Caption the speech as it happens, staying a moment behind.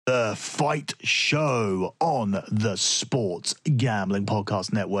The Fight Show on the Sports Gambling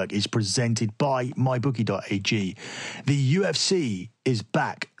Podcast Network is presented by MyBookie.ag. The UFC is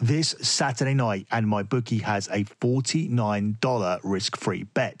back this Saturday night, and MyBookie has a $49 risk-free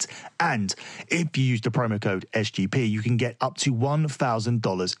bet. And if you use the promo code SGP, you can get up to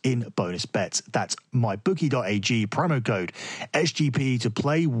 $1,000 in bonus bets. That's MyBookie.ag, promo code SGP to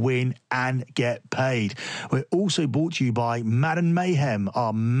play, win, and get paid. We're also brought to you by Madden Mayhem,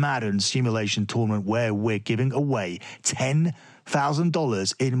 our Madden simulation tournament where we're giving away $10,000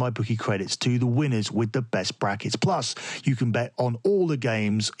 in MyBookie credits to the winners with the best brackets. Plus, you can bet on all the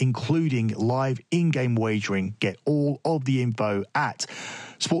games, including live in-game wagering. Get all of the info at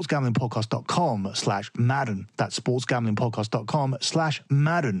sportsgamblingpodcast.com/Madden. That's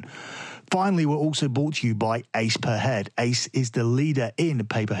sportsgamblingpodcast.com/Madden. Finally, we're also brought to you by Ace Per Head. Ace is the leader in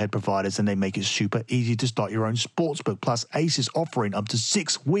pay-per-head providers, and they make it super easy to start your own sportsbook. Plus, Ace is offering up to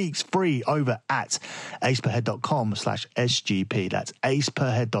 6 weeks free over at aceperhead.com/SGP. That's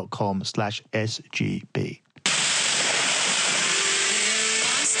aceperhead.com/SGP.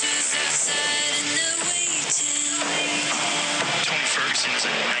 Tony Ferguson is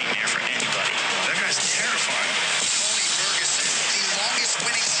a nightmare for anybody. That guy's terrifying. Tony Ferguson, the longest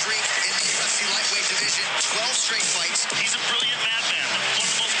winning streak in the UFC lightweight division, 12 straight fights. He's a brilliant madman. One of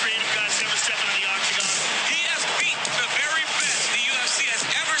the most creative guys to ever step into the octagon. He has beat the very best the UFC has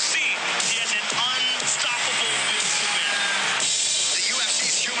ever seen. He has an unstoppable will to win. The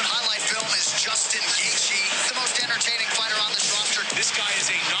UFC's human highlight film is Justin Gaethje, the most entertaining fighter on this roster. This guy is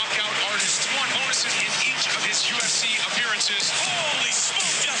a knockout artist. Won bonuses in each of his UFC appearances. Holy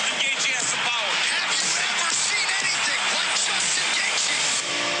smoke, Justin Gaethje has some power. Have you ever seen anything like Justin Gaethje?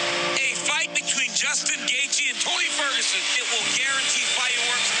 A fight between Justin Gaethje and Tony Ferguson. It will guarantee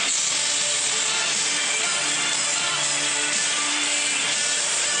fireworks.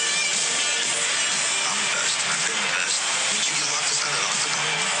 I'm the best. I've been the best. Once you get locked inside that octagon,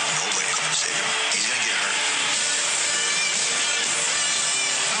 nobody's going to save him. He's going to get hurt.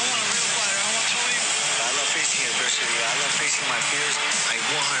 I want a real fighter. I want Tony. I love facing adversity. I love facing my fears. I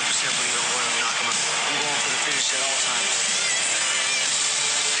 100% believe I'm going to knock him out. I'm going for the finish at all times.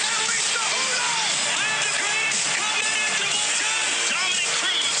 Henry Cejudo! I am the greatest coming into Motown. Dominic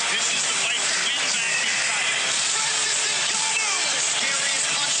Cruz. This is the fight that wins that big fight. Francis Ngannou, the scariest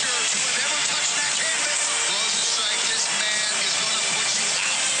puncher to have ever touched that canvas. Blows a strike, this man is going to put you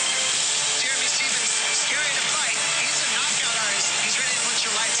out. Jeremy Stevens, scary to fight. He's a knockout artist. He's ready to put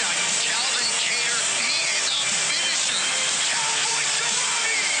your lights out. Calvin Kattar, he is a finisher. Cowboy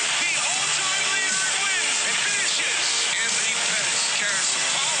Cerrone! The all-time leader in wins and finishes. Anthony Pettis carries some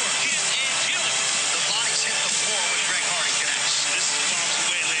power. Hit and kill it. The bodies hit the floor when Greg Hardy connects. This is bombs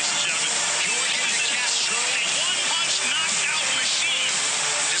away, ladies and gentlemen. Jorgen De Castro. A one-punch knockout machine.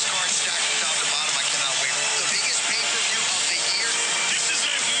 This card stacked from top to bottom. I cannot wait. The biggest pay-per-view of the year. This is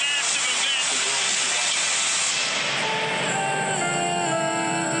a massive event. The world will be watching.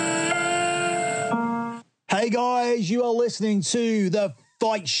 Hey guys, you are listening to The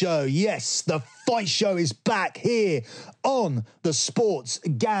Fight Show. Yes, The Fight Show is back here on the Sports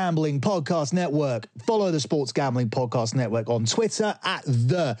Gambling Podcast Network. Follow the Sports Gambling Podcast Network on Twitter at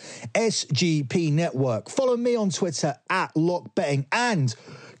the SGP Network. Follow me on Twitter at LockBetting, and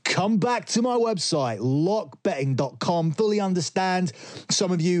come back to my website, lockbetting.com. Fully understand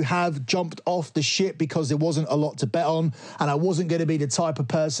some of you have jumped off the ship because there wasn't a lot to bet on, and I wasn't going to be the type of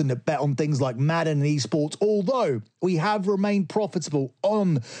person that bet on things like Madden and esports, although we have remained profitable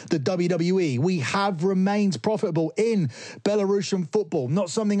on the WWE. We have remained profitable in Belarusian football. Not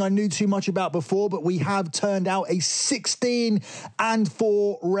something I knew too much about before, but we have turned out a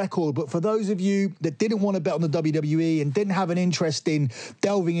 16-4 record. But for those of you that didn't want to bet on the WWE and didn't have an interest in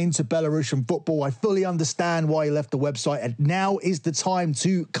delving into Belarusian football, I fully understand why you left the website, and now is the time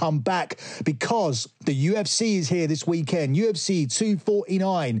to come back because the UFC is here this weekend. UFC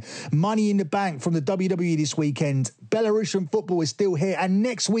 249, Money in the Bank from the WWE this weekend. Belarusian football is still here, and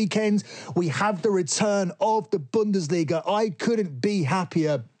next weekend we have the return of the Bundesliga. I couldn't be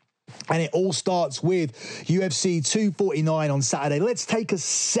happier. And it all starts with UFC 249 on Saturday. Let's take a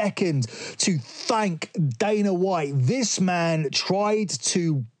second to thank Dana White. This man tried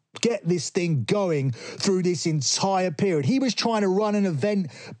to get this thing going through this entire period. He was trying to run an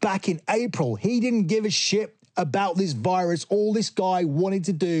event back in April. He didn't give a shit about this virus. All this guy wanted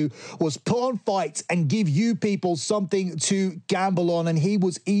to do was put on fights and give you people something to gamble on, and he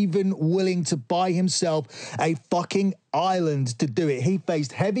was even willing to buy himself a fucking island to do it. He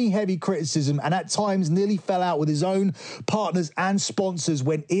faced heavy criticism and at times nearly fell out with his own partners and sponsors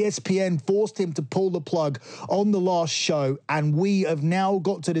when ESPN forced him to pull the plug on the last show. And we have now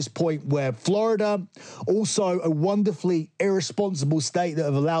got to this point where Florida, also a wonderfully irresponsible state that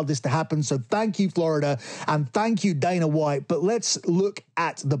have allowed this to happen. So thank you, Florida, and thank you, Dana White. But let's look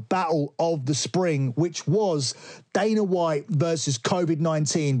at the battle of the spring, which was Dana White versus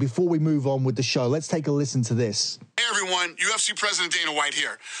COVID-19 before we move on with the show. Let's take a listen to this. Hey everyone, UFC President Dana White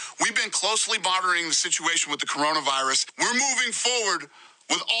here. We've been closely monitoring the situation with the coronavirus. We're moving forward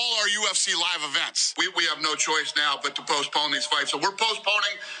with all our UFC live events. We have no choice now but to postpone these fights. So we're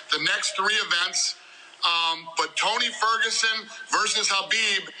postponing the next 3 events. But Tony Ferguson versus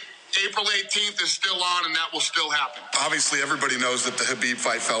Khabib, April 18th is still on, and that will still happen. Obviously, everybody knows that the Khabib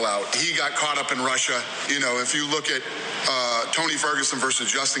fight fell out. He got caught up in Russia. You know, if you look at Tony Ferguson versus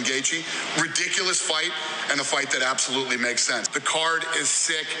Justin Gaethje, ridiculous fight, and a fight that absolutely makes sense. The card is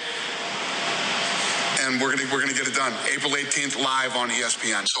sick, and we're gonna get it done. April 18th, live on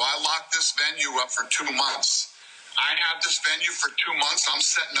ESPN. So I locked this venue up for 2 months. I have this venue for 2 months. I'm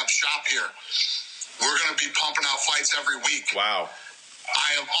setting up shop here. We're gonna be pumping out fights every week. Wow.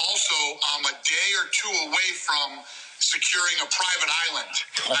 I am also a day or 2 away from securing a private island.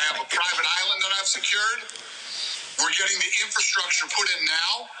 I have a private island that I've secured. We're getting the infrastructure put in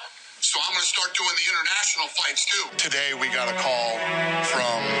now, so I'm going to start doing the international fights too. Today we got a call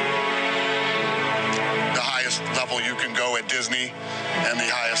from the highest level you can go at Disney and the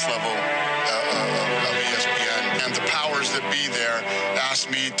highest level of ESPN. And the powers that be there asked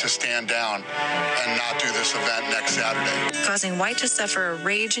me to stand down and not do this event next Saturday. Causing White to suffer a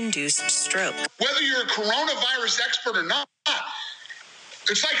rage-induced stroke. Whether you're a coronavirus expert or not,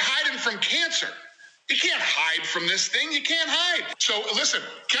 it's like hiding from cancer. You can't hide from this thing. You can't hide. So listen,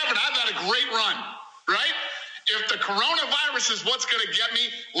 Kevin, I've had a great run, right? If the coronavirus is what's going to get me,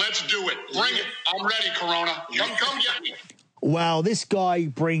 let's do it. Bring it. I'm ready, Corona. Come get me. Wow, this guy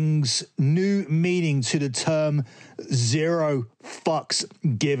brings new meaning to the term zero fucks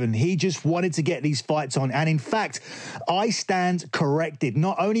given. He just wanted to get these fights on. And in fact, I stand corrected.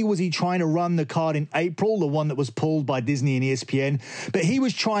 Not only was he trying to run the card in April, the one that was pulled by Disney and ESPN, but he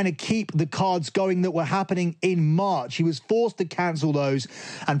was trying to keep the cards going that were happening in March. He was forced to cancel those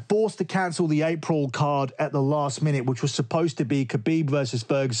and forced to cancel the April card at the last minute, which was supposed to be Khabib versus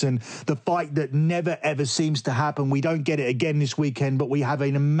Ferguson, the fight that never ever seems to happen. We don't get it again this weekend, but we have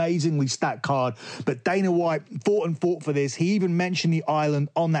an amazingly stacked card. But Dana White fought for this. He even mentioned the island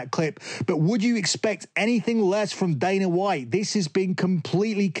on that clip. But would you expect anything less from Dana White? This has been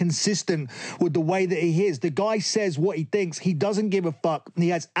completely consistent with the way that he is. The guy says what he thinks. He doesn't give a fuck. He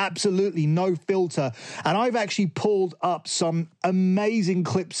has absolutely no filter. And I've actually pulled up some amazing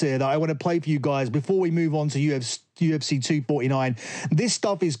clips here that I want to play for you guys before we move on to UFC 249. This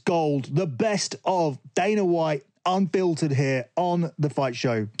stuff is gold. The best of Dana White, unfiltered here on The Fight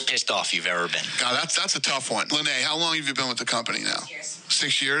Show. Pissed off you've ever been? Now, that's a tough one. Lene, how long have you been with the company now?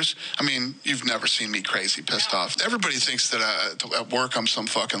 6 years. I mean, you've never seen me crazy pissed off. Everybody thinks that at work I'm some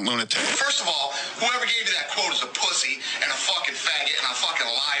fucking lunatic. First of all, whoever gave you that quote is a pussy and a fucking faggot and a fucking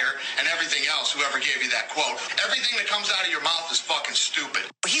liar and everything else, whoever gave you that quote. Everything that comes out of your mouth is fucking stupid.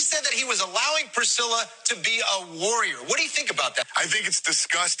 He said that he was allowing Priscilla to be a warrior. What do you think about that? I think it's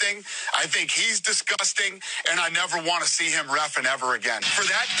disgusting. I think he's disgusting, and I never want to see him reffing ever again. For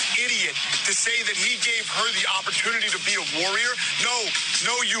that idiot to say that he gave her the opportunity to be a warrior,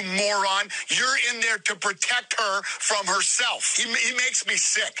 no, you moron. You're in there to protect her from herself. He makes me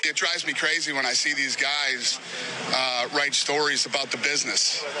sick. It drives me crazy when I see these guys write stories about the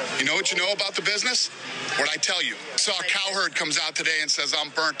business. You know what you know about the business? What I tell you. Saw Cowherd comes out today and says, I'm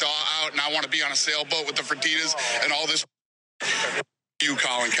burnt out and I want to be on a sailboat with the Fertitas and all this. You,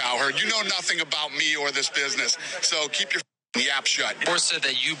 Colin Cowherd. You know nothing about me or this business. So keep your yap shut. Or said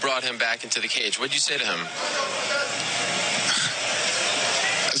that you brought him back into the cage. What'd you say to him?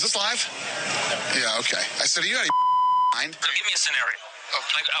 Is this live? Yeah, okay. I said, are you out of mind? So give me a scenario.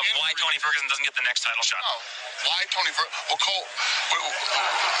 Like why Tony Ferguson doesn't get the next title shot. Oh, why Tony Ferguson? Well, Cole,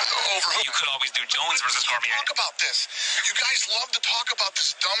 over who? You could always do Jones versus Cormier. Talk about this. You guys love to talk about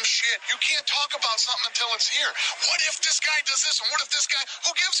this dumb shit. You can't talk about something until it's here. What if this guy does this and what if this guy,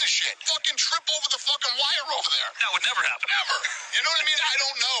 who gives a shit? Fucking trip over the fucking wire over there. That would never happen. Never. You know what I mean? I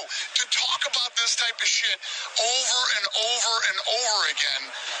don't know. To talk about this type of shit over and over and over again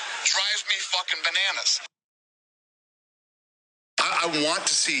drives me fucking bananas. I want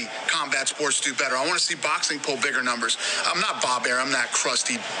to see combat sports do better. I want to see boxing pull bigger numbers. I'm not Bob Arum, that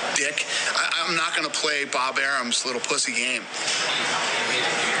crusty dick. I'm not going to play Bob Arum's little pussy game.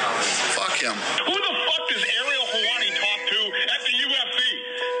 Fuck him. Who the fuck does Ariel Helwani talk to at the UFC?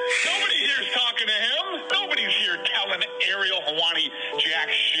 Nobody here's talking to him. Nobody's here telling Ariel Helwani jack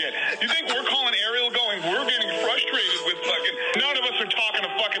shit. You think we're calling Ariel going, we're getting frustrated with fucking... None of us are talking to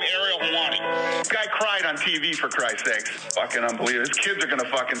fucking Ariel Helwani. This guy cried on TV, for Christ's sakes. Fucking unbelievable. His kids are going to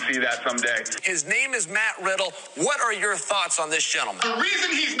fucking see that someday. His name is Matt Riddle. What are your thoughts on this gentleman? The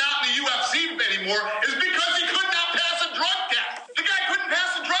reason he's not in the UFC anymore is because he could not pass a drug test. The guy couldn't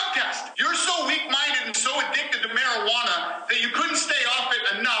pass a drug test. You're so weak-minded and so addicted to marijuana that you couldn't stay off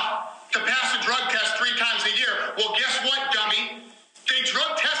it enough to pass a drug test 3 times a year. Well, guess what, dummy? They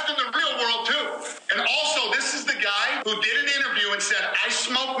drug test in the real world, too. And also, this is the guy who did an interview and said, I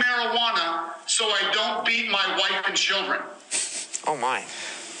smoke marijuana so I don't beat my wife and children. Oh, my.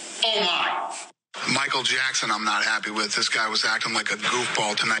 Oh, my. Michael Jackson, I'm not happy with. This guy was acting like a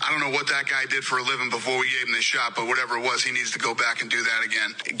goofball tonight. I don't know what that guy did for a living before we gave him the shot, but whatever it was, he needs to go back and do that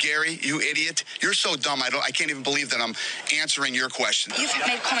again. Gary, you idiot. You're so dumb. I can't even believe that I'm answering your question. You've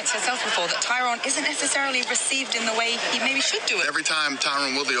made comments yourself before that Tyron isn't necessarily received in the way he maybe should do it. Every time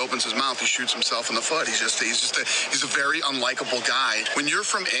Tyron Woodley opens his mouth, he shoots himself in the foot. He's a very unlikable guy. When you're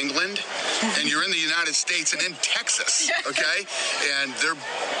from England and you're in the United States and in Texas, okay, and they're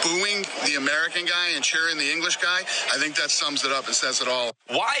booing the American guy and cheering the English guy, I think that sums it up and says it all.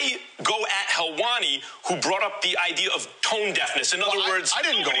 Why go at Helwani, who brought up the idea of tone deafness? In other words, I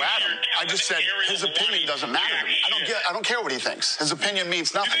didn't go at him. I just said his opinion doesn't matter to me. I don't care what he thinks. His opinion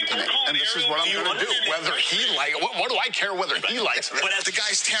means nothing to me. And this is what I'm going to do. Whether he likes what do I care whether he likes it? But as the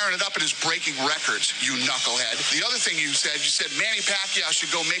guy's tearing it up and is breaking records, you knucklehead. The other thing you said Manny Pacquiao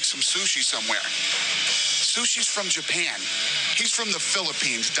should go make some sushi somewhere. Sushi's from Japan. He's from the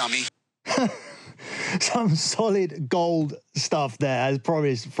Philippines, dummy. Some solid gold stuff there, as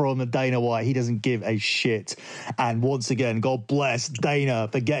promised from Dana White. He doesn't give a shit. And once again, God bless Dana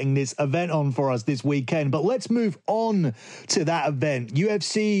for getting this event on for us this weekend. But let's move on to that event.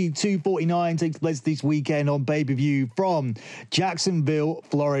 UFC 249 takes place this weekend on pay-per-view from Jacksonville,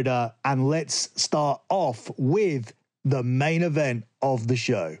 Florida. And let's start off with the main event of the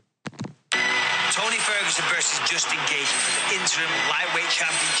show. Tony Ferguson versus Justin Gaethje for the interim lightweight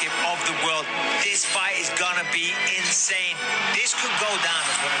championship of the world. This fight is gonna be insane. This could go down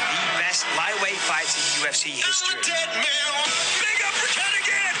as one of the best lightweight fights in UFC history. Big uppercut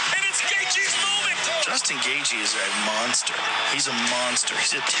again, and it's Gaethje's moment. Justin Gaethje is a monster. He's a monster.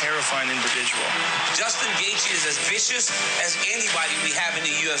 He's a terrifying individual. Justin Gaethje is as vicious as anybody we have in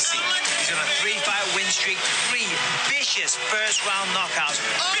the UFC. He's on a 3-fight win streak, 3 vicious first-round knockouts.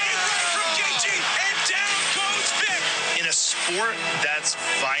 Big right from Gaethje, and down goes Vic. In a sport that's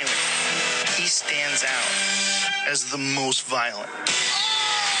violent, he stands out as the most violent.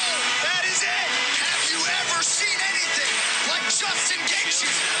 That is it! Have you ever seen anything like Justin Gaethje?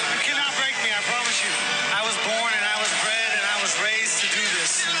 You cannot break me, I promise you. I was born and I was bred and I was raised to do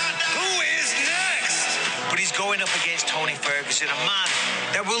this. Who is next? But he's going up against Tony Ferguson, a man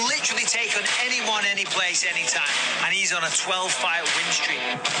that will literally take on anyone, any place, anytime. And he's on a 12-fight win streak.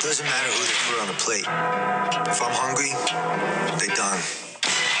 Doesn't matter who they put on the plate. If I'm hungry, they done.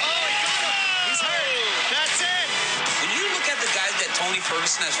 He's hurt. That's it. When you look at the guys that Tony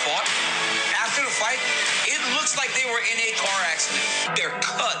Ferguson has fought, after the fight, it looks like they were in a car accident. They're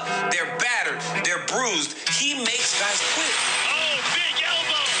cut, they're battered, they're bruised. He makes guys quit. Oh, big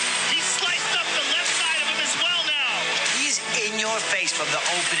elbow. He sliced up the left side of him as well now. He's in your face from the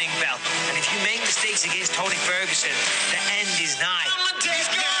opening bell. And if you make mistakes against Tony Ferguson, the end is nigh. He's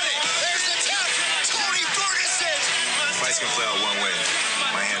got it! There's the tap! Tony Ferguson! Fight's gonna play out one way.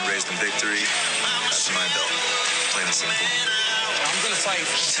 My hand raised in victory. That's my belt. Plain and simple. I'm going to fight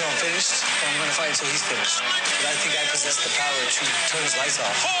until I'm finished, or I'm going to fight until he's finished. But I think I possess the power to turn his lights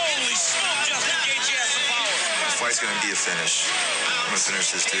off. Holy smoke, Justin Gaethje has the power. The fight's gonna be a finish. I'm gonna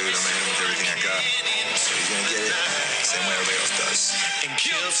finish this dude. I'm gonna hit him with everything I got. So he's gonna get it the same way everybody else does. And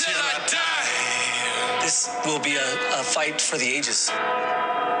kill till I die. This will be a fight for the ages.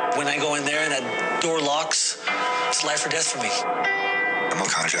 When I go in there and that door locks, it's life or death for me. I'm a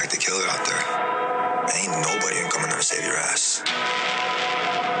contracted killer out there. Ain't nobody gonna come in there and save your ass.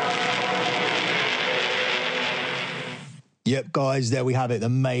 Yep, guys, there we have it. The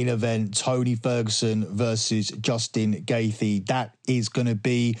main event, Tony Ferguson versus Justin Gaethje. That is going to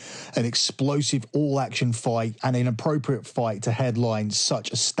be an explosive all-action fight and an appropriate fight to headline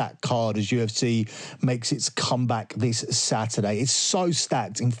such a stacked card as UFC makes its comeback this Saturday. It's so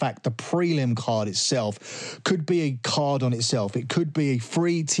stacked. In fact, the prelim card itself could be a card on itself. It could be a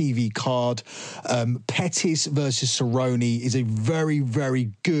free TV card. Pettis versus Cerrone is a very,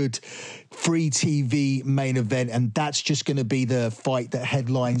 very good free TV main event, and that's just going to be the fight that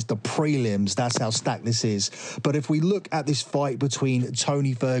headlines the prelims. That's how stacked this is. But if we look at this fight between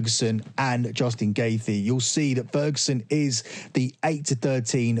Tony Ferguson and Justin Gaethje, you'll see that Ferguson is the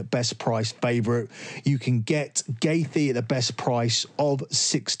 8-13 best price favorite. You can get Gaethje at the best price of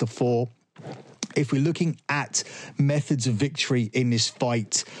 6-4. If we're looking at methods of victory in this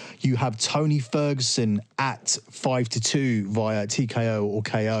fight, you have Tony Ferguson at 5-2 via TKO or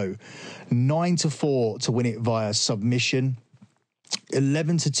KO, 9-4 to win it via submission,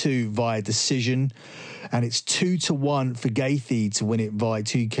 11-2 via decision, and it's 2-1 for Gaethje to win it via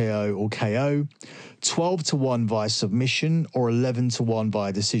TKO or KO, 12-1 via submission, or 11-1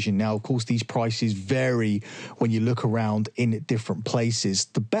 via decision. Now, of course, these prices vary when you look around in different places.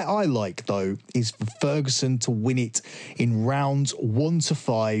 The bet I like, though, is for Ferguson to win it in rounds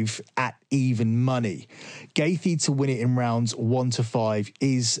 1-5 at even money. Gaethje to win it in rounds 1-5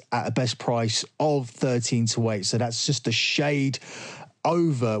 is at a best price of 13-8. So that's just a shade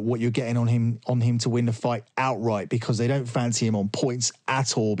over what you're getting on him to win the fight outright, because they don't fancy him on points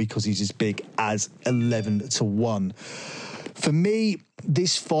at all because he's as big as 11-1. For me,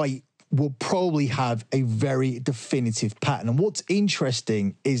 this fight will probably have a very definitive pattern. And what's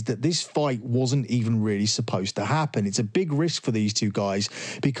interesting is that this fight wasn't even really supposed to happen. It's a big risk for these two guys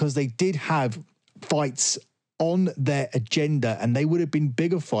because they did have fights on their agenda, and they would have been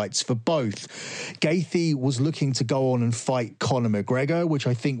bigger fights for both. Gaethje was looking to go on and fight Conor McGregor, which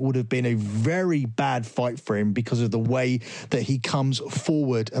I think would have been a very bad fight for him because of the way that he comes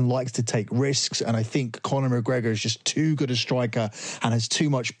forward and likes to take risks. And I think Conor McGregor is just too good a striker and has too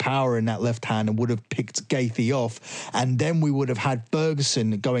much power in that left hand and would have picked Gaethje off. And then we would have had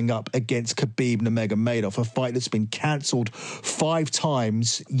Ferguson going up against Khabib Nurmagomedov, a fight that's been cancelled 5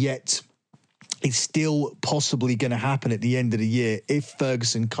 times, yet it's still possibly going to happen at the end of the year if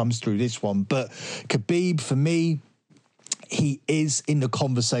Ferguson comes through this one. But Khabib, for me, he is in the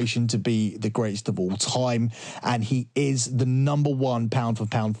conversation to be the greatest of all time, and he is the number 1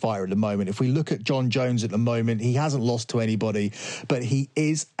 pound-for-pound fighter at the moment. If we look at John Jones at the moment, he hasn't lost to anybody, but he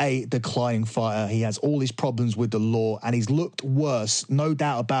is a declining fighter. He has all his problems with the law, and he's looked worse, no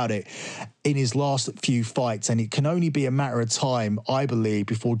doubt about it, in his last few fights, and it can only be a matter of time, I believe,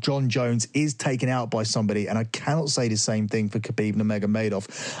 before John Jones is taken out by somebody. And I cannot say the same thing for Khabib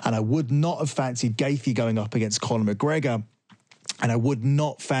Nurmagomedov, and I would not have fancied Gaethje going up against Conor McGregor, and I would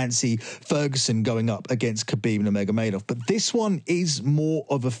not fancy Ferguson going up against Khabib Nurmagomedov. But this one is more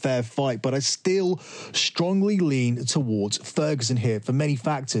of a fair fight, but I still strongly lean towards Ferguson here for many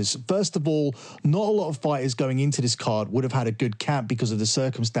factors. First of all, not a lot of fighters going into this card would have had a good camp because of the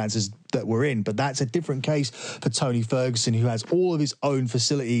circumstances that we're in, but that's a different case for Tony Ferguson, who has all of his own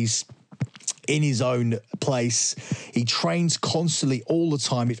facilities in his own place. He trains constantly all the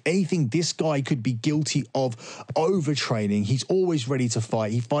time. If anything, this guy could be guilty of overtraining. He's always ready to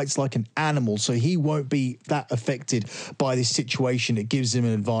fight. He fights like an animal, so he won't be that affected by this situation. It gives him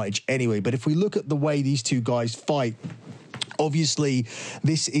an advantage anyway. But if we look at the way these two guys fight, obviously,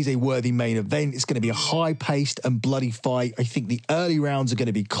 this is a worthy main event. It's going to be a high-paced and bloody fight. I think the early rounds are going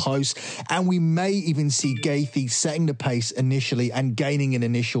to be close, and we may even see Gaethje setting the pace initially and gaining an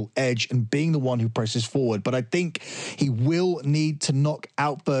initial edge and being the one who presses forward. But I think he will need to knock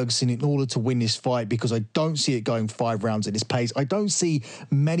out Ferguson in order to win this fight, because I don't see it going 5 rounds at this pace. I don't see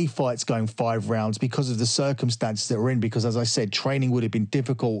many fights going 5 rounds because of the circumstances that we're in, because, as I said, training would have been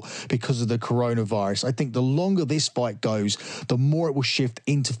difficult because of the coronavirus. I think the longer this fight goes, the more it will shift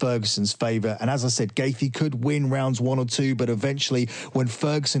into Ferguson's favour. And as I said, Gaethje could win rounds 1 or 2, but eventually when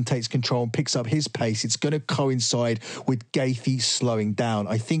Ferguson takes control and picks up his pace, it's going to coincide with Gaethje slowing down.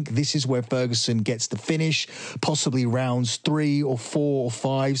 I think this is where Ferguson gets the finish, possibly rounds 3 or 4 or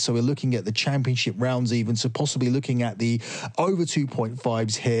 5. So we're looking at the championship rounds even, so possibly looking at the over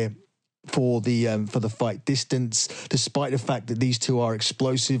 2.5s here for the fight distance. Despite the fact that these two are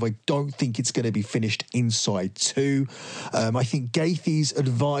explosive, I don't think it's going to be finished inside 2. I think Gaethje's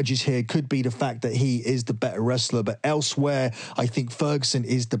advantages here could be the fact that he is the better wrestler, but elsewhere, I think Ferguson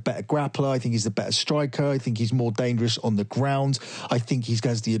is the better grappler. I think he's the better striker. I think he's more dangerous on the ground. I think he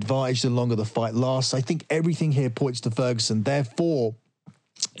has the advantage the longer the fight lasts. I think everything here points to Ferguson. Therefore,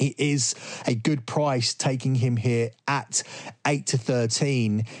 It is a good price taking him here at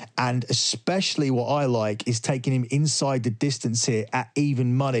 8-13, and especially what I like is taking him inside the distance here at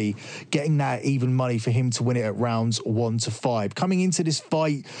even money, getting that even money for him to win it at rounds 1-5. Coming into this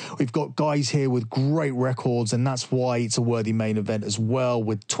fight, we've got guys here with great records, and that's why it's a worthy main event as well,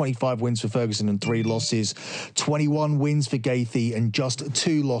 with 25 wins for Ferguson and 3 losses, 21 wins for Gaethje and just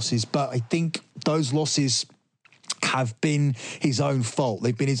 2 losses. But I think those losses have been his own fault.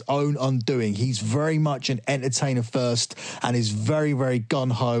 They've been his own undoing. He's very much an entertainer first and is very, very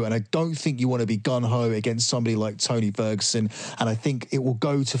gun-ho, and I don't think you want to be gun-ho against somebody like Tony Ferguson, and I think it will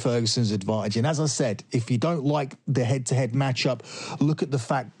go to Ferguson's advantage. And as I said, if you don't like the head-to-head matchup, look at the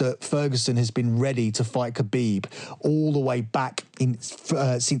fact that Ferguson has been ready to fight Khabib all the way back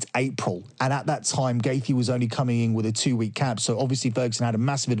since April, and at that time Gaethje was only coming in with a 2-week cap, so obviously Ferguson had a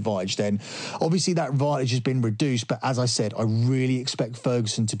massive advantage then. Obviously that advantage has been reduced, but as I said, I really expect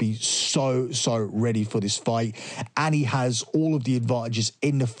Ferguson to be so ready for this fight, and he has all of the advantages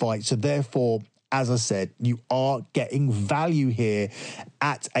in the fight. So therefore, as I said, you are getting value here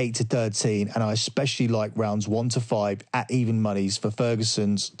at 8-13, and I especially like rounds 1-5 at even monies for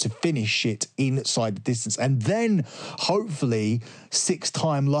Ferguson's to finish it inside the distance. And then, hopefully,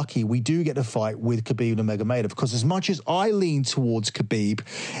 6-time lucky, we do get a fight with Khabib Nurmagomedov, because as much as I lean towards Khabib,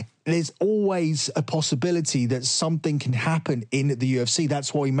 there's always a possibility that something can happen in the UFC.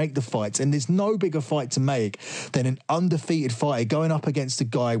 That's why we make the fights. And there's no bigger fight to make than an undefeated fighter going up against a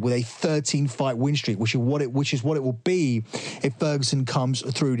guy with a 13-fight win streak, which is what it will be if Ferguson comes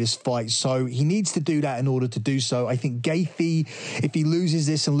through this fight. So he needs to do that in order to do so. I think Gaethje, if he loses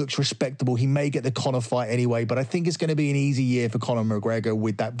this and looks respectable, he may get the Conor fight anyway. But I think it's going to be an easy year for Conor McGregor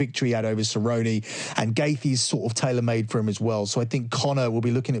with that victory he had over Cerrone. And Gaethje is sort of tailor-made for him as well. So I think Conor will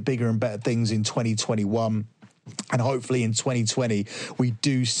be looking at bigger and better things in 2021, and hopefully in 2020 we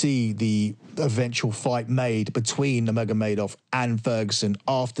do see the eventual fight made between Nurmagomedov and Ferguson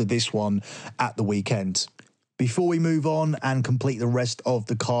after this one at the weekend. Before we move on and complete the rest of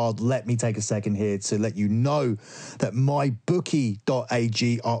the card, let me take a second here to let you know that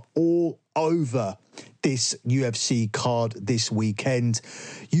mybookie.ag are all over this UFC card this weekend.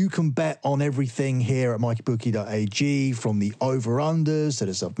 You can bet on everything here at mybookie.ag, from the over-unders to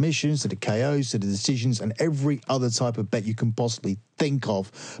the submissions to the KOs to the decisions and every other type of bet you can possibly think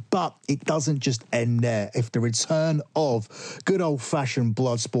of. But it doesn't just end there. If the return of good old-fashioned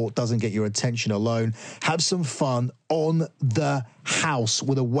blood sport doesn't get your attention alone, have some fun on the house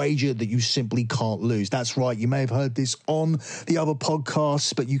with a wager that you simply can't lose. That's right, you may have heard this on the other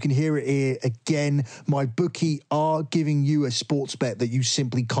podcasts, but you can hear it here again. MyBookie are giving you a sports bet that you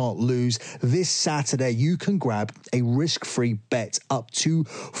simply can't lose. This Saturday, you can grab a risk-free bet up to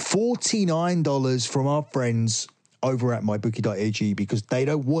 $49 from our friends over at mybookie.ag, because they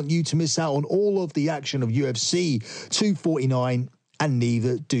don't want you to miss out on all of the action of UFC 249, and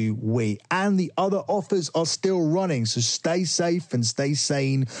neither do we. And the other offers are still running, so stay safe and stay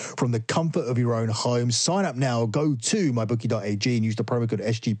sane from the comfort of your own home. Sign up now, go to mybookie.ag and use the promo code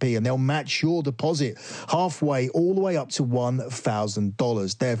SGP, and they'll match your deposit halfway all the way up to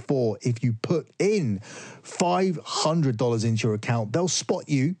 $1,000. Therefore, if you put in $500 into your account, they'll spot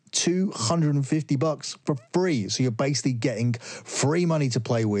you $250 for free. So you're basically getting free money to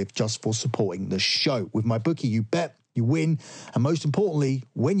play with just for supporting the show. With MyBookie, you bet, you win, and most importantly,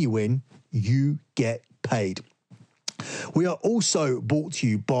 when you win, you get paid. We are also brought to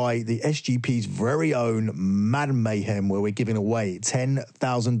you by the SGP's very own Madden Mayhem, where we're giving away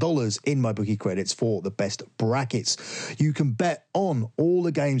 $10,000 in MyBookie credits for the best brackets. You can bet on all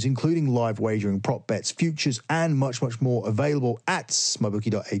the games, including live wagering, prop bets, futures, and much, much more, available at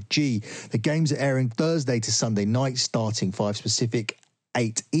mybookie.ag. The games are airing Thursday to Sunday night, starting 5 Pacific,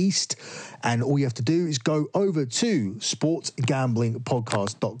 8 East, and all you have to do is go over to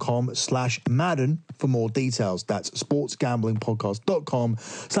sportsgamblingpodcast.com/Madden for more details. That's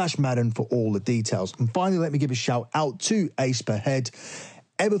sportsgamblingpodcast.com/Madden for all the details. And finally, let me give a shout out to Ace Per Head.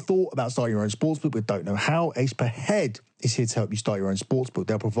 Ever thought about starting your own sportsbook but don't know how? Ace Per Head is here to help you start your own sportsbook.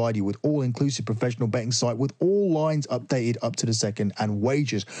 They'll provide you with all-inclusive professional betting site with all lines updated up to the second and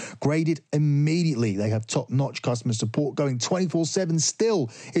wagers graded immediately. They have top-notch customer support going 24/7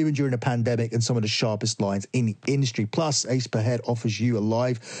 still, even during the pandemic, and some of the sharpest lines in the industry. Plus, Ace Per Head offers you a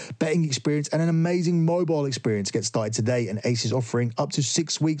live betting experience and an amazing mobile experience. Get started today, and Ace is offering up to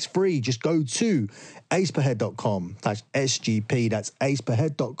 6 weeks free. Just go to aceperhead.com/SGP. That's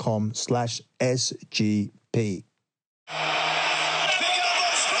aceperhead.com/SGP. That's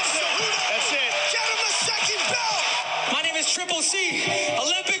it. Get him a second belt. My name is Triple C,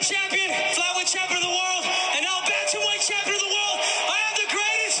 Olympic champion, flyweight champion of the world, and now bantamweight champion of the world. I am the great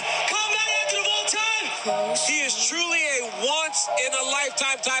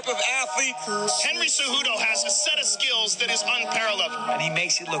once-in-a-lifetime type of athlete. Henry Cejudo has a set of skills that is unparalleled. And he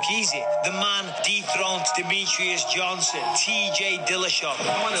makes it look easy. The man dethroned Demetrius Johnson, TJ Dillashaw.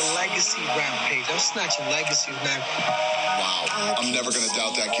 I'm on a legacy rampage. I'm snatching legacies, man. Wow. I'm never going to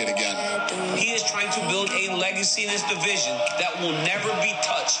doubt that kid again. He is trying to build a legacy in this division that will never be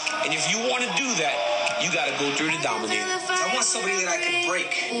touched. And if you want to do that, you got to go through the Dominator. I want somebody that I can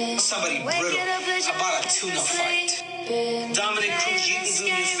break. Somebody brittle. How about a tuna fight? Dominic Cruz, you can do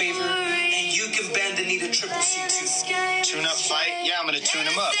me a favor, and you can bend the knee to Triple C2. Tune-up fight? Yeah, I'm going to tune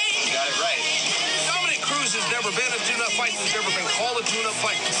him up. You got it right. Dominic Cruz has never been a tune-up fight. There's never been called a tune-up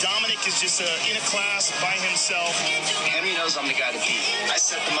fight. Dominic is just in a class by himself. Henry knows I'm the guy to beat. I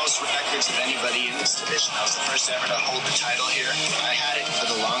set the most records of anybody in this division. I was the first ever to hold the title here. I had it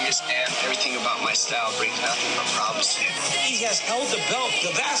for the longest, and everything about my style brings nothing but problems to him. He has held the belt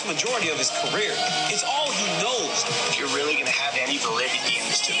the vast majority of his career. It's all he knows. If you're really going to have any validity in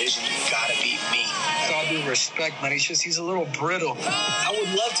this division, you got to beat me. With all due respect, man, he's a little brittle. I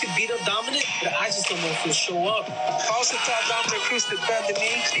would love to beat up Dominic, but I just don't know if he'll show up. I also taught Dominic Cruz to bend the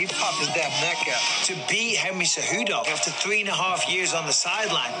knee. He popped his damn neck out. To beat Henry Cejudo after 3.5 years on the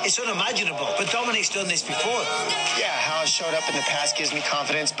sideline, it's unimaginable. But Dominic's done this before. Yeah, how I showed up in the past gives me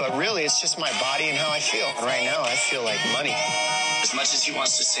confidence, but really it's just my body and how I feel. Right now, I feel like money. As much as he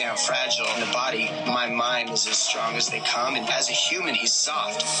wants to say I'm fragile in the body, my mind is as strong as they come. And as a human, he's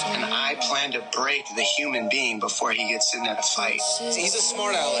soft. And I plan to break the human being before he gets in there to fight. He's a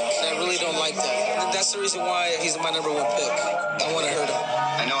smart aleck, and I really don't like that. And that's the reason why he's my number one pick. I want to hurt him.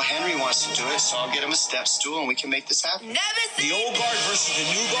 I know Henry wants to do it, so I'll get him a step stool and we can make this happen. The old guard versus the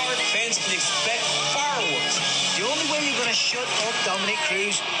new guard, fans can expect fireworks. The only way you're going to shut up Dominic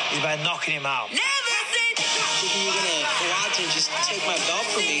Cruz is by knocking him out. You're going to go out there and just take my belt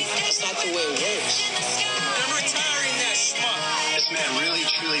from me. That's not the way it works. I'm retiring that schmuck. This man really,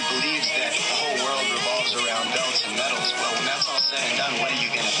 truly believes that the whole world revolves around belts and medals. Well, when that's all said and done, what are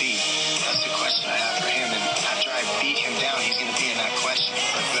you going to be? That's the question I have for him. And after I beat him down, he's going to be in that question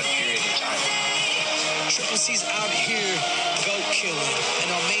for a good period of time. Triple C's out here goat killing. And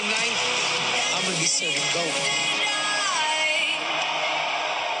on May 9th, I'm going to be serving goat.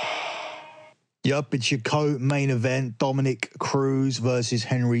 Yup, it's your co-main event, Dominic Cruz versus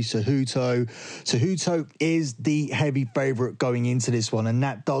Henry Cejudo. Cejudo is the heavy favourite going into this one, and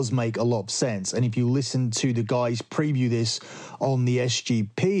that does make a lot of sense. And if you listen to the guys preview this on the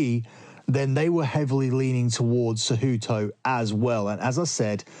SGP, then they were heavily leaning towards Cejudo as well. And as I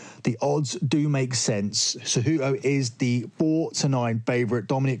said, the odds do make sense. Cejudo is the 4-9 favourite.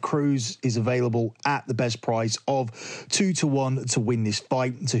 Dominic Cruz is available at the best price of 2-1 to win this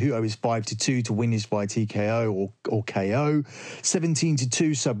fight. Cejudo is 5-2 to win this by TKO or KO.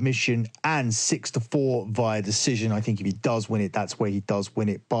 17-2 submission and 6-4 via decision. I think if he does win it, that's where he does win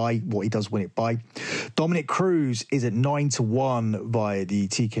it by, what he does win it by. Dominic Cruz is at 9-1 via the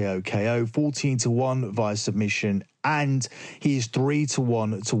TKO KO, 14-1 via submission, and he is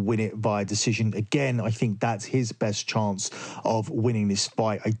 3-1 to win it via decision. Again, I think that's his best chance of winning this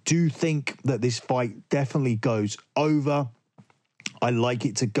fight. I do think that this fight definitely goes over. I like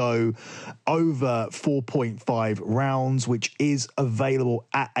it to go over 4.5 rounds, which is available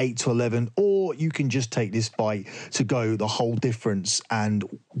at 8-11, or you can just take this fight to go the whole difference and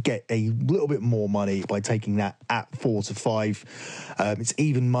get a little bit more money by taking that at 4-5. It's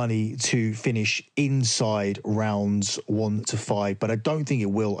even money to finish inside rounds 1-5, but I don't think it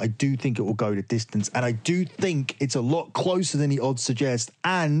will. I do think it will go the distance, and I do think it's a lot closer than the odds suggest,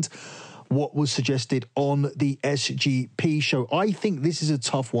 and what was suggested on the SGP show. I think this is a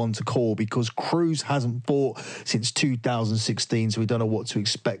tough one to call because Cruz hasn't fought since 2016, so we don't know what to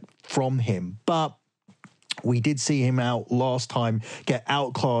expect from him. But we did see him out last time get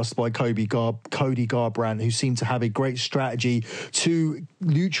outclassed by Cody Garbrandt, who seemed to have a great strategy to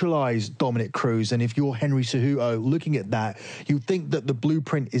neutralize Dominic Cruz. And if you're Henry Cejudo looking at that, you think that the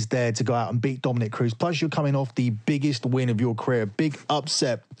blueprint is there to go out and beat Dominic Cruz. Plus, you're coming off the biggest win of your career, big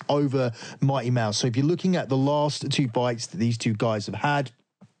upset over Mighty Mouse. So if you're looking at the last two fights that these two guys have had,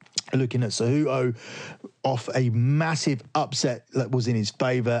 looking at Cejudo off a massive upset that was in his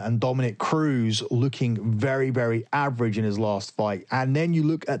favour, and Dominic Cruz looking very, very average in his last fight. And then you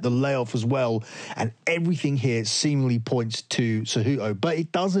look at the layoff as well, and everything here seemingly points to Cejudo. But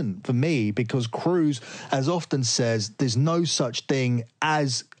it doesn't for me, because Cruz, as often says, there's no such thing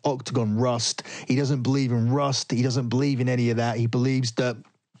as octagon rust. He doesn't believe in rust. He doesn't believe in any of that. He believes that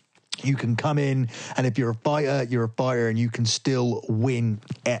You can come in, and if you're a fighter, and you can still win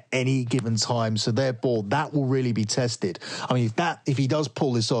at any given time. So therefore, that will really be tested. I mean, if he does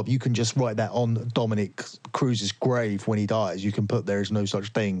pull this off, you can just write that on Dominic Cruz's grave when he dies. You can put there is no such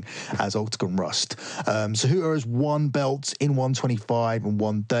thing as octagon rust. Cejudo has won belts in 125 and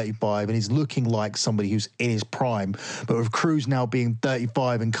 135, and he's looking like somebody who's in his prime. But with Cruz now being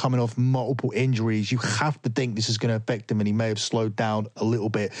 35 and coming off multiple injuries, you have to think this is going to affect him, and he may have slowed down a little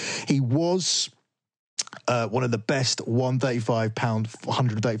bit. He was one of the best 135-pound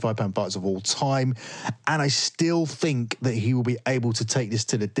fighters of all time, and I still think that he will be able to take this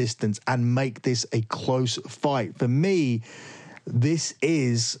to the distance and make this a close fight. For me, this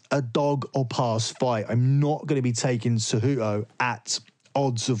is a dog or pass fight. I'm not going to be taking Cejudo at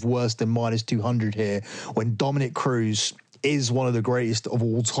odds of worse than -200 here when Dominic Cruz is one of the greatest of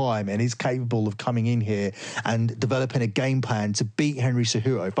all time and is capable of coming in here and developing a game plan to beat Henry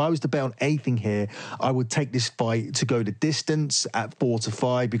Cejudo. If I was to bet on anything here, I would take this fight to go the distance at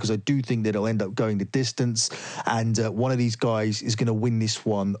 4-5 because I do think that it'll end up going the distance, and one of these guys is going to win this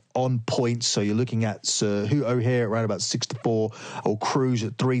one on points. So you're looking at Cejudo here around about 6-4, or Cruz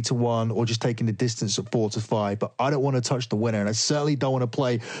at 3-1, or just taking the distance at 4-5. But I don't want to touch the winner, and I certainly don't want to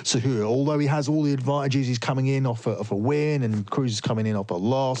play Cejudo. Although he has all the advantages, he's coming in off a win, and Cruz is coming in off a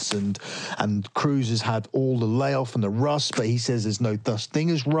loss, and Cruz has had all the layoff and the rust, but he says there's no such thing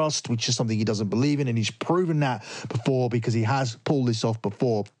as rust, which is something he doesn't believe in, and he's proven that before because he has pulled this off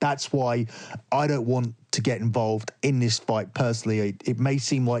before. That's why I don't want to get involved in this fight personally. It may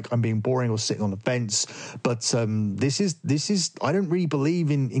seem like I'm being boring or sitting on the fence, but this is I don't really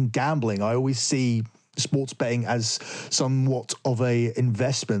believe in gambling. I always see sports betting as somewhat of a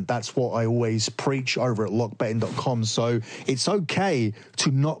investment. That's what I always preach over at lockbetting.com. So it's okay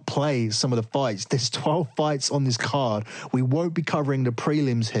to not play some of the fights. There's 12 fights on this card. We won't be covering the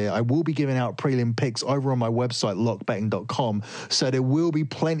prelims here. I will be giving out prelim picks over on my website, lockbetting.com. So there will be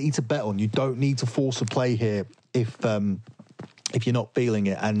plenty to bet on. You don't need to force a play here if you're not feeling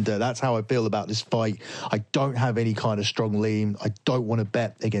it. And that's how I feel about this fight. I don't have any kind of strong lean. I don't want to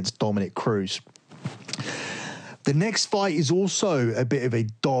bet against Dominic Cruz. The next fight is also a bit of a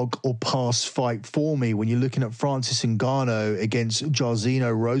dog or pass fight for me when you're looking at Francis Ngannou against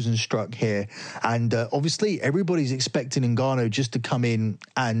Jairzinho Rozenstruik here. And obviously everybody's expecting Ngannou just to come in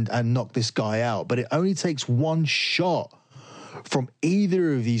and knock this guy out. But it only takes one shot from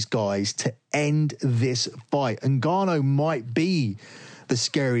either of these guys to end this fight. Ngannou might be the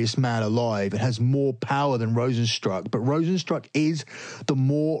scariest man alive and has more power than Rozenstruik, but Rozenstruik is the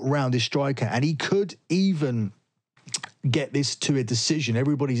more rounded striker, and he could even get this to a decision.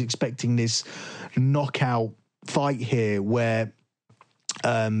 Everybody's expecting this knockout fight here where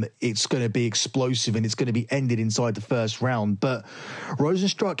it's going to be explosive and it's going to be ended inside the first round. But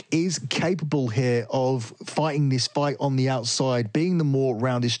Rozenstruik is capable here of fighting this fight on the outside, being the more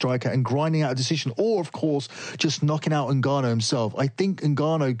rounded striker and grinding out a decision, or, of course, just knocking out Ngannou himself. I think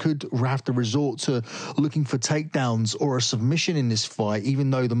Ngannou could have to resort to looking for takedowns or a submission in this fight, even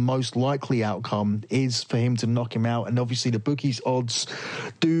though the most likely outcome is for him to knock him out. And obviously the bookies' odds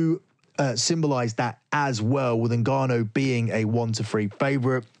do symbolize that as well, with Ngannou being a 1-3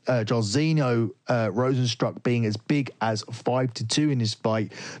 favorite. Jairzinho Rozenstruik being as big as 5-2 in this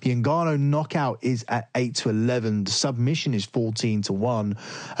fight. The Ngannou knockout is at 8-11. The submission is 14-1.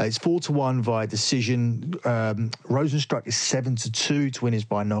 It's 4-1 via decision. Rozenstruik is 7-2 to win his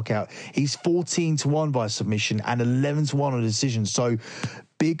by knockout. He's 14-1 via submission and 11-1 on decision. So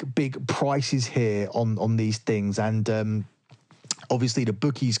big prices here on these things. And obviously, the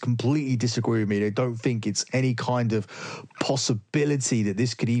bookies completely disagree with me. They don't think it's any kind of possibility that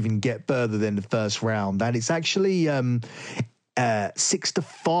this could even get further than the first round. And it's actually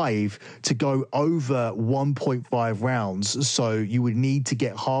 6-5 to go over 1.5 rounds. So you would need to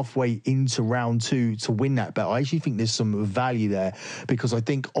get halfway into round 2 to win that bet. I actually think there's some value there because I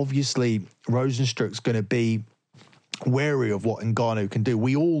think, obviously, Rozenstruik's going to be wary of what Ngannou can do.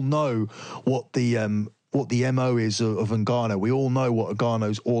 We all know what the MO is of Ngannou. We all know what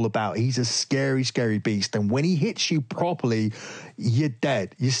Ngannou's all about. He's a scary, scary beast. And when he hits you properly, you're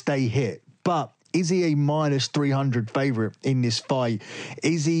dead. You stay hit. But is he a -300 favorite in this fight?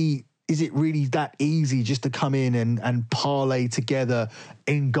 Is it really that easy just to come in and parlay together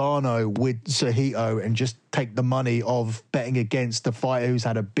Ngannou with Cejudo and just take the money of betting against the fighter who's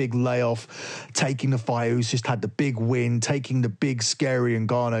had a big layoff, taking the fighter who's just had the big win, taking the big scary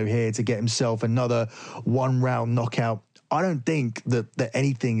Ngannou here to get himself another one-round knockout I don't think that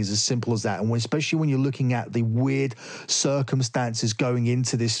anything is as simple as that. And especially when you're looking at the weird circumstances going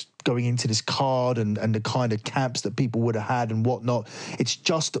into this card and the kind of camps that people would have had and whatnot, it's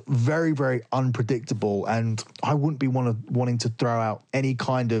just very, very unpredictable. And I wouldn't be wanting to throw out any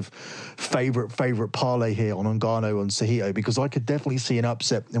kind of favorite parlay here on Ngannou and Cejudo, because I could definitely see an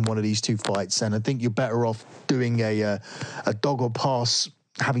upset in one of these two fights. And I think you're better off doing a dog or pass,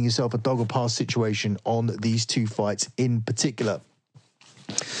 having yourself a dog or pass situation on these two fights in particular.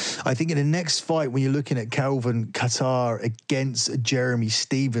 I think in the next fight, when you're looking at Kelvin Kattar against Jeremy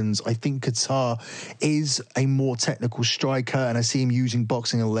Stephens, I think Kattar is a more technical striker, and I see him using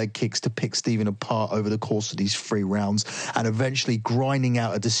boxing and leg kicks to pick Stephens apart over the course of these 3 rounds and eventually grinding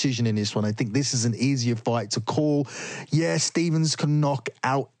out a decision in this one. I think this is an easier fight to call. Yeah, Stephens can knock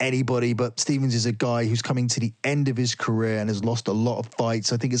out anybody, but Stephens is a guy who's coming to the end of his career and has lost a lot of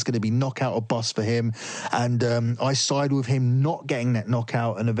fights. I think it's going to be knockout or bust for him, and I side with him not getting that knockout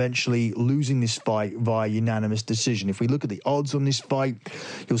and eventually losing this fight via unanimous decision. If we look at the odds on this fight,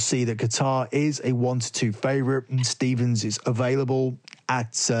 you'll see that Kattar is a 1-2 favorite and Stephens is available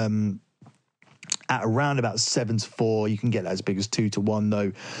at around about 7-4. You can get that as big as 2-1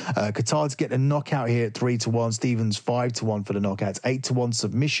 though. Kattar to get a knockout here at 3-1. Stephens 5-1 for the knockouts. 8-1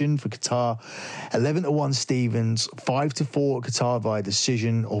 submission for Kattar. 11-1 Stephens. 5-4 Kattar via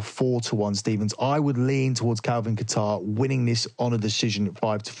decision, or 4-1 Stephens. I would lean towards Kelvin Kattar winning this on a decision at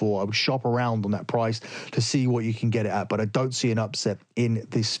 5-4. I would shop around on that price to see what you can get it at, but I don't see an upset in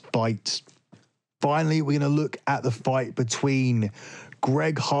this fight. Finally, we're going to look at the fight between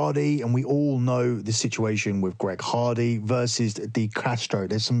Greg Hardy, and we all know the situation with Greg Hardy versus De Castro.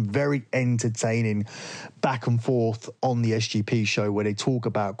 There's some very entertaining back and forth on the SGP show where they talk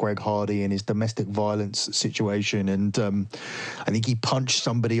about Greg Hardy and his domestic violence situation. And I think he punched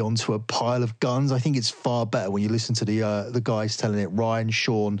somebody onto a pile of guns. I think it's far better when you listen to the guys telling it, Ryan,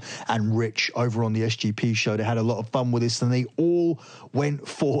 Sean, and Rich over on the SGP show. They had a lot of fun with this, and they all went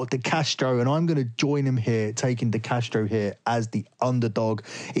for De Castro. And I'm going to join him here, taking De Castro here as the underdog.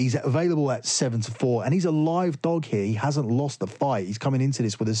 He's available at 7-4, and he's a live dog here. He hasn't lost a fight. He's coming into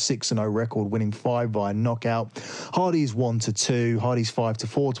this with a 6-0 record, winning 5 via knockout. Hardy is 1-2. Hardy's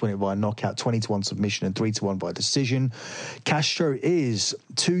 5-4 to win it via knockout, 20-1 submission, and 3-1 via decision. Castro is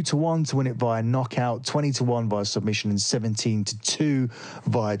 2-1 to win it via knockout, 20-1 via submission, and 17-2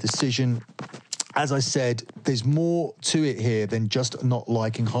 via decision. As I said, there's more to it here than just not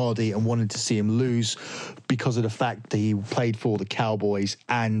liking Hardy and wanting to see him lose because of the fact that he played for the Cowboys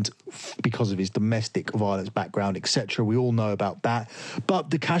and because of his domestic violence background, etc. We all know about that.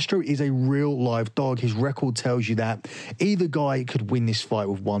 But De Castro is a real live dog. His record tells you that. Either guy could win this fight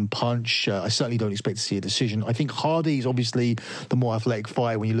with one punch. I certainly don't expect to see a decision. I think Hardy is obviously the more athletic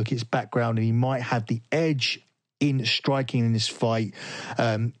fighter when you look at his background, and he might have the edge in striking in this fight,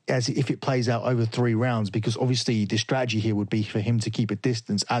 as if it plays out over 3 rounds, because obviously the strategy here would be for him to keep a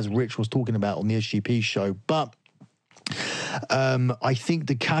distance, as Rich was talking about on the SGP show. But I think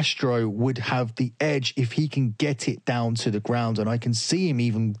De Castro would have the edge if he can get it down to the ground, and I can see him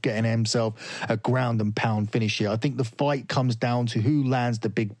even getting himself a ground and pound finish here. I think the fight comes down to who lands the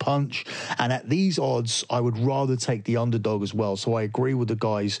big punch, and at these odds, I would rather take the underdog as well. So I agree with the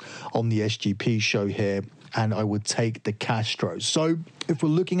guys on the SGP show here, and I would take De Castro. So if we're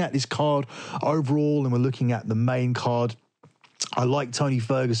looking at this card overall and we're looking at the main card, I like Tony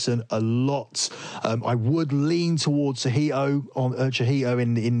Ferguson a lot. I would lean towards Cejudo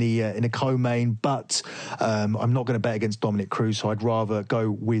in the co-main, but I'm not going to bet against Dominic Cruz, so I'd rather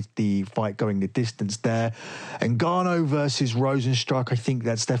go with the fight going the distance there. Ngannou versus Rosenstruck, I think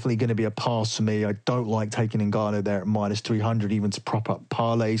that's definitely going to be a pass for me. I don't like taking Ngannou there at -300, even to prop up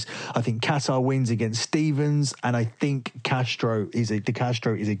parlays. I think Kattar wins against Stephens, and I think De Castro is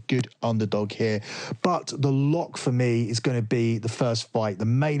a good underdog here. But the lock for me is going to be the first fight. The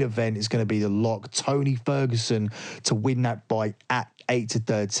main event is going to be the lock. Tony Ferguson to win that fight at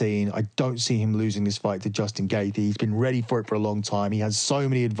 8-13. I don't see him losing this fight to Justin Gaethje. He's been ready for it for a long time. He has so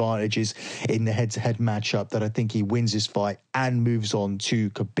many advantages in the head-to-head matchup that I think he wins this fight and moves on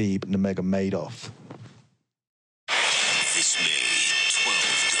to Khabib Nurmagomedov. This May, 12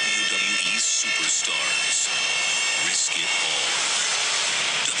 WWE superstars risk it all.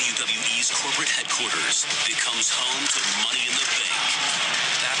 WWE's corporate headquarters becomes home to Money in the Bank.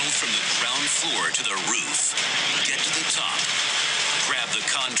 Battle from the ground floor to the roof. Get to the top. Grab the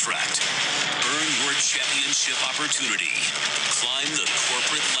contract. Earn your championship opportunity. Climb the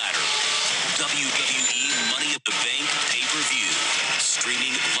corporate ladder. WWE Money in the Bank pay-per-view.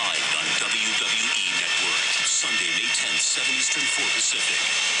 Streaming live on WWE Network. Sunday, May 10th, 7 Eastern, 4 Pacific.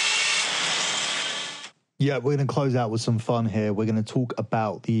 Yeah, we're going to close out with some fun here. We're going to talk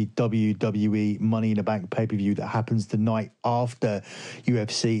about the WWE Money in the Bank pay-per-view that happens the night after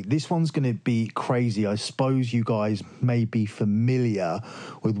UFC. This one's going to be crazy. I suppose you guys may be familiar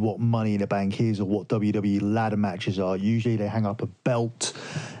with what Money in the Bank is or what WWE ladder matches are. Usually they hang up a belt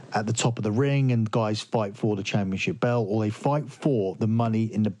at the top of the ring and guys fight for the championship belt, or they fight for the Money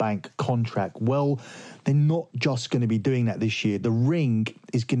in the Bank contract. Well, they're not just going to be doing that this year. The ring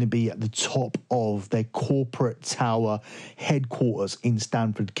is going to be at the top of their corporate tower headquarters in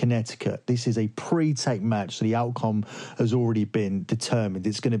Stamford, Connecticut. This is a pre-tape match, so the outcome has already been determined.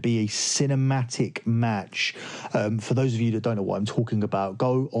 It's going to be a cinematic match. For those of you that don't know what I'm talking about,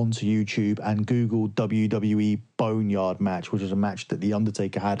 go onto YouTube and Google WWE Boneyard match, which is a match that The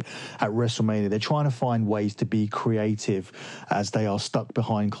Undertaker had at WrestleMania. They're trying to find ways to be creative as they are stuck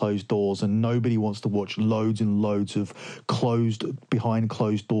behind closed doors, and nobody wants to watch loads and loads of behind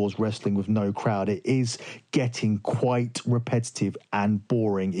closed doors wrestling with no crowd. It is getting quite repetitive and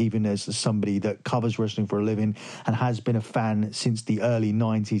boring, even as somebody that covers wrestling for a living and has been a fan since the early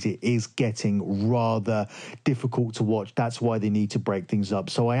 90s. It is getting rather difficult to watch. That's why they need to break things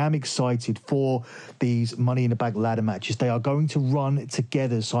up. So I am excited for these Money in the Bank ladder matches. They are going to run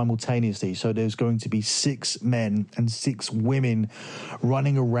together simultaneously. So there's going to be 6 men and 6 women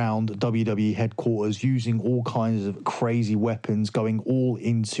running around WWE headquarters using all kinds of crazy weapons, going all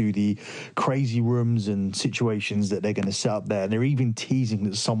into the crazy rooms and situations that they're going to set up there. And they're even teasing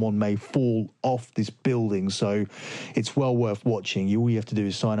that someone may fall off this building. So it's well worth watching. All you have to do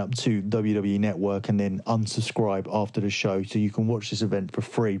is sign up to WWE Network and then unsubscribe after the show, so you can watch this event for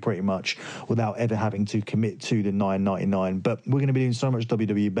free pretty much without ever having to commit to the $9.99. But we're going to be doing so much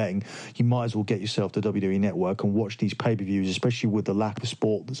WWE betting, you might as well get yourself to WWE Network and watch these pay-per-views, especially with the lack of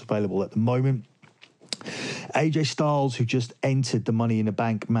sport that's available at the moment. AJ Styles, who just entered the Money in the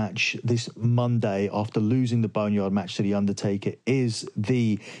Bank match this Monday after losing the Boneyard match to The Undertaker, is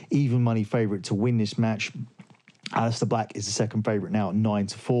the even money favourite to win this match. Aleister Black is the second favourite now at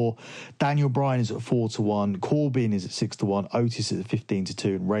 9-4. Daniel Bryan is at 4-1. Corbin is at 6-1. Otis is at 15-2.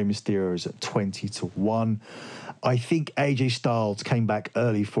 And Rey Mysterio is at 20-1. I think AJ Styles came back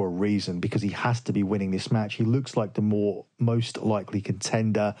early for a reason, because he has to be winning this match. He looks like the most likely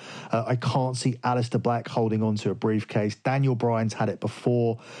contender. I can't see Aleister Black holding on to a briefcase. Daniel Bryan's had it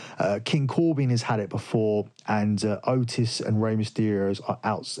before. King Corbin has had it before. And Otis and Rey Mysterio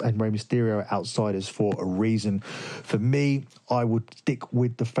are outsiders for a reason. For me, I would stick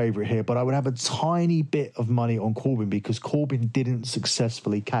with the favourite here, but I would have a tiny bit of money on Corbin, because Corbin didn't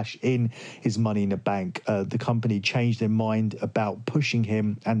successfully cash in his Money in the Bank. The company changed their mind about pushing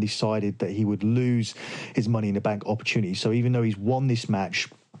him and decided that he would lose his Money in the Bank opportunity. So even though he's won this match,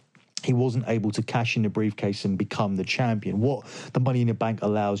 he wasn't able to cash in the briefcase and become the champion. What the Money in the Bank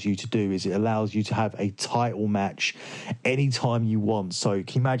allows you to do is it allows you to have a title match anytime you want. So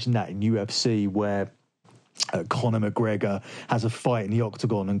can you imagine that in UFC, where Conor McGregor has a fight in the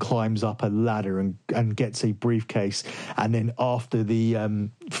octagon and climbs up a ladder and gets a briefcase, and then after the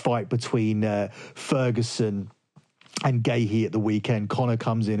fight between Ferguson and Gahey at the weekend, Conor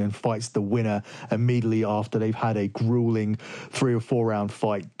comes in and fights the winner immediately after they've had a grueling 3 or 4 round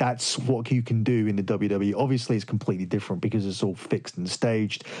fight. That's what you can do in the WWE. Obviously, it's completely different because it's all fixed and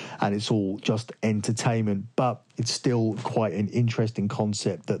staged and it's all just entertainment, but it's still quite an interesting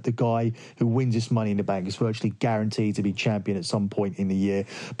concept that the guy who wins this Money in the Bank is virtually guaranteed to be champion at some point in the year.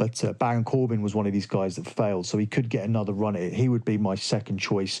 But Baron Corbin was one of these guys that failed, so he could get another run at it. He would be my second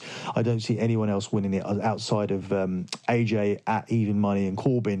choice. I don't see anyone else winning it outside of AJ at even money, and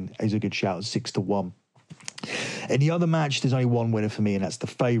Corbin is a good shout at 6-1. In the other match, there's only one winner for me, and that's the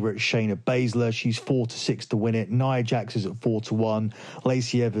favourite, Shayna Baszler. She's 4-6 to win it. Nia Jax is at 4-1.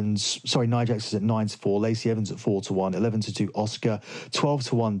 Nia Jax is at 9-4. Lacey Evans at 4-1. 11-2 Oscar.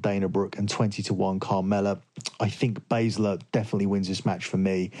 12-1 Dana Brooke, and 20-1 Carmella. I think Baszler definitely wins this match for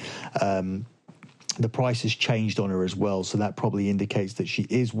me. The price has changed on her as well, so that probably indicates that she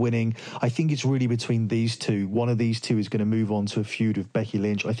is winning. I think it's really between these two. One of these two is going to move on to a feud with Becky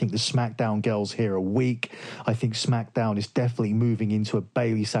Lynch. I think the SmackDown girls here are weak. I think SmackDown is definitely moving into a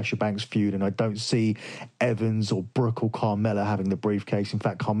Bayley-Sasha Banks feud, and I don't see Evans or Brooke or Carmella having the briefcase. In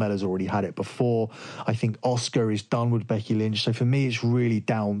fact, Carmella's already had it before. I think Oscar is done with Becky Lynch. So for me, it's really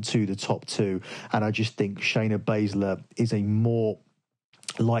down to the top two, and I just think Shayna Baszler is a more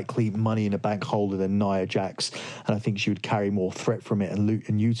likely Money in the Bank holder than Nia Jax, and I think she would carry more threat from it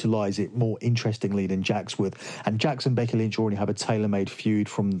and utilise it more interestingly than Jax would. And Jax and Becky Lynch already have a tailor-made feud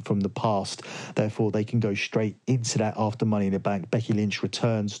from the past, therefore they can go straight into that after Money in the Bank. Becky Lynch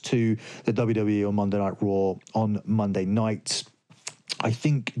returns to the WWE on Monday Night Raw on Monday night. I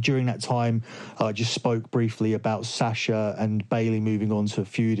think during that time, I just spoke briefly about Sasha and Bayley moving on to a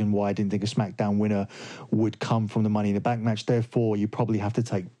feud and why I didn't think a SmackDown winner would come from the Money in the Bank match. Therefore, you probably have to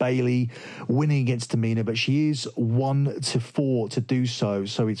take Bayley winning against Tamina, but she is 1-4 to do so,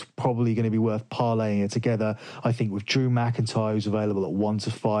 so it's probably going to be worth parlaying it together. I think with Drew McIntyre, who's available at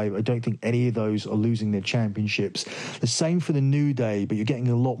 1-5, I don't think any of those are losing their championships. The same for the New Day, but you're getting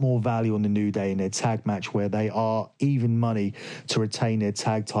a lot more value on the New Day in their tag match where they are even money to retain their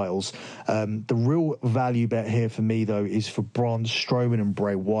tag titles. The real value bet here for me, though, is for Braun Strowman and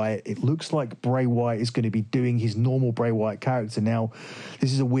Bray Wyatt. It looks like Bray Wyatt is going to be doing his normal Bray Wyatt character. Now,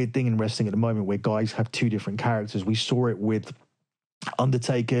 this is a weird thing in wrestling at the moment where guys have two different characters. We saw it with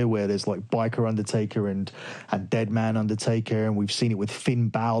Undertaker, where there's like Biker Undertaker and Dead Man Undertaker, and we've seen it with Finn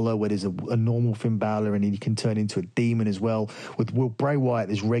Balor, where there's a normal Finn Balor and he can turn into a demon as well. With Bray Wyatt,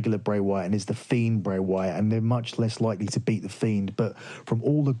 there's regular Bray Wyatt and there's the Fiend Bray Wyatt, and they're much less likely to beat the Fiend. But from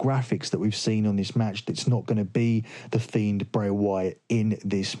all the graphics that we've seen on this match, it's not going to be the Fiend Bray Wyatt in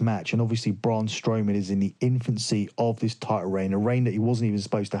this match. And obviously Braun Strowman is in the infancy of this title reign, a reign that he wasn't even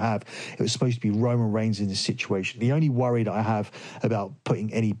supposed to have. It was supposed to be Roman Reigns in this situation. The only worry that I have about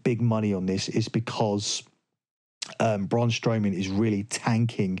putting any big money on this is because Braun Strowman is really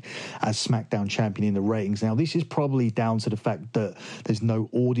tanking as SmackDown champion in the ratings. Now, this is probably down to the fact that there's no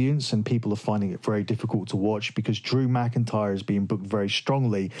audience and people are finding it very difficult to watch because Drew McIntyre is being booked very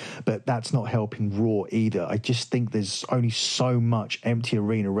strongly, but that's not helping Raw either. I just think there's only so much empty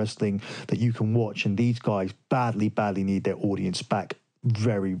arena wrestling that you can watch, and these guys badly need their audience back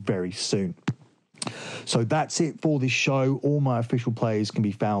very, very soon. So that's it for this show. All my official plays can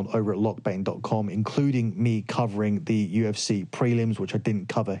be found over at lockbetting.com, including me covering the UFC prelims, which I didn't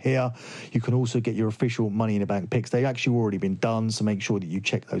cover here. You can also get your official Money in the Bank picks. They've actually already been done, so make sure that you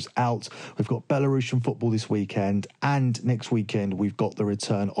check those out. We've got Belarusian football this weekend, and next weekend we've got the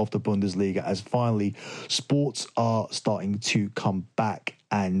return of the Bundesliga as finally sports are starting to come back.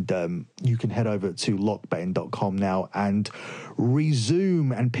 And you can head over to lockbetting.com now and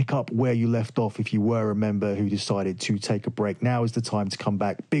resume and pick up where you left off if you were a member who decided to take a break. Now is the time to come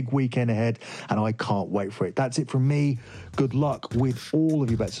back. Big weekend ahead, and I can't wait for it. That's it from me. Good luck with all of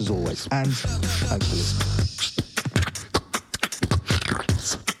your bets as always, and thanks for listening.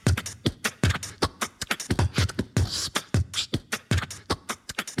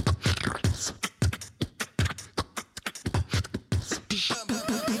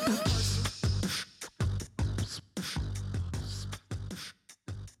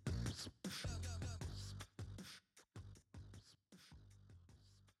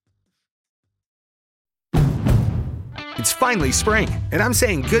 It's finally spring, and I'm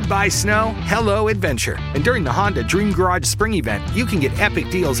saying goodbye snow, hello adventure. And during the Honda Dream Garage Spring Event, you can get epic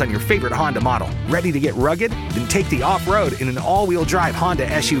deals on your favorite Honda model. Ready to get rugged? Then take the off-road in an all-wheel drive Honda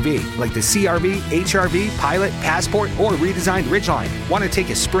SUV, like the CR-V, HR-V, Pilot, Passport, or redesigned Ridgeline. Want to take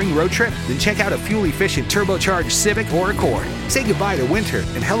a spring road trip? Then check out a fuel-efficient turbocharged Civic or Accord. Say goodbye to winter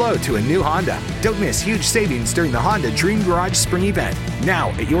and hello to a new Honda. Don't miss huge savings during the Honda Dream Garage Spring Event, now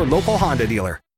at your local Honda dealer.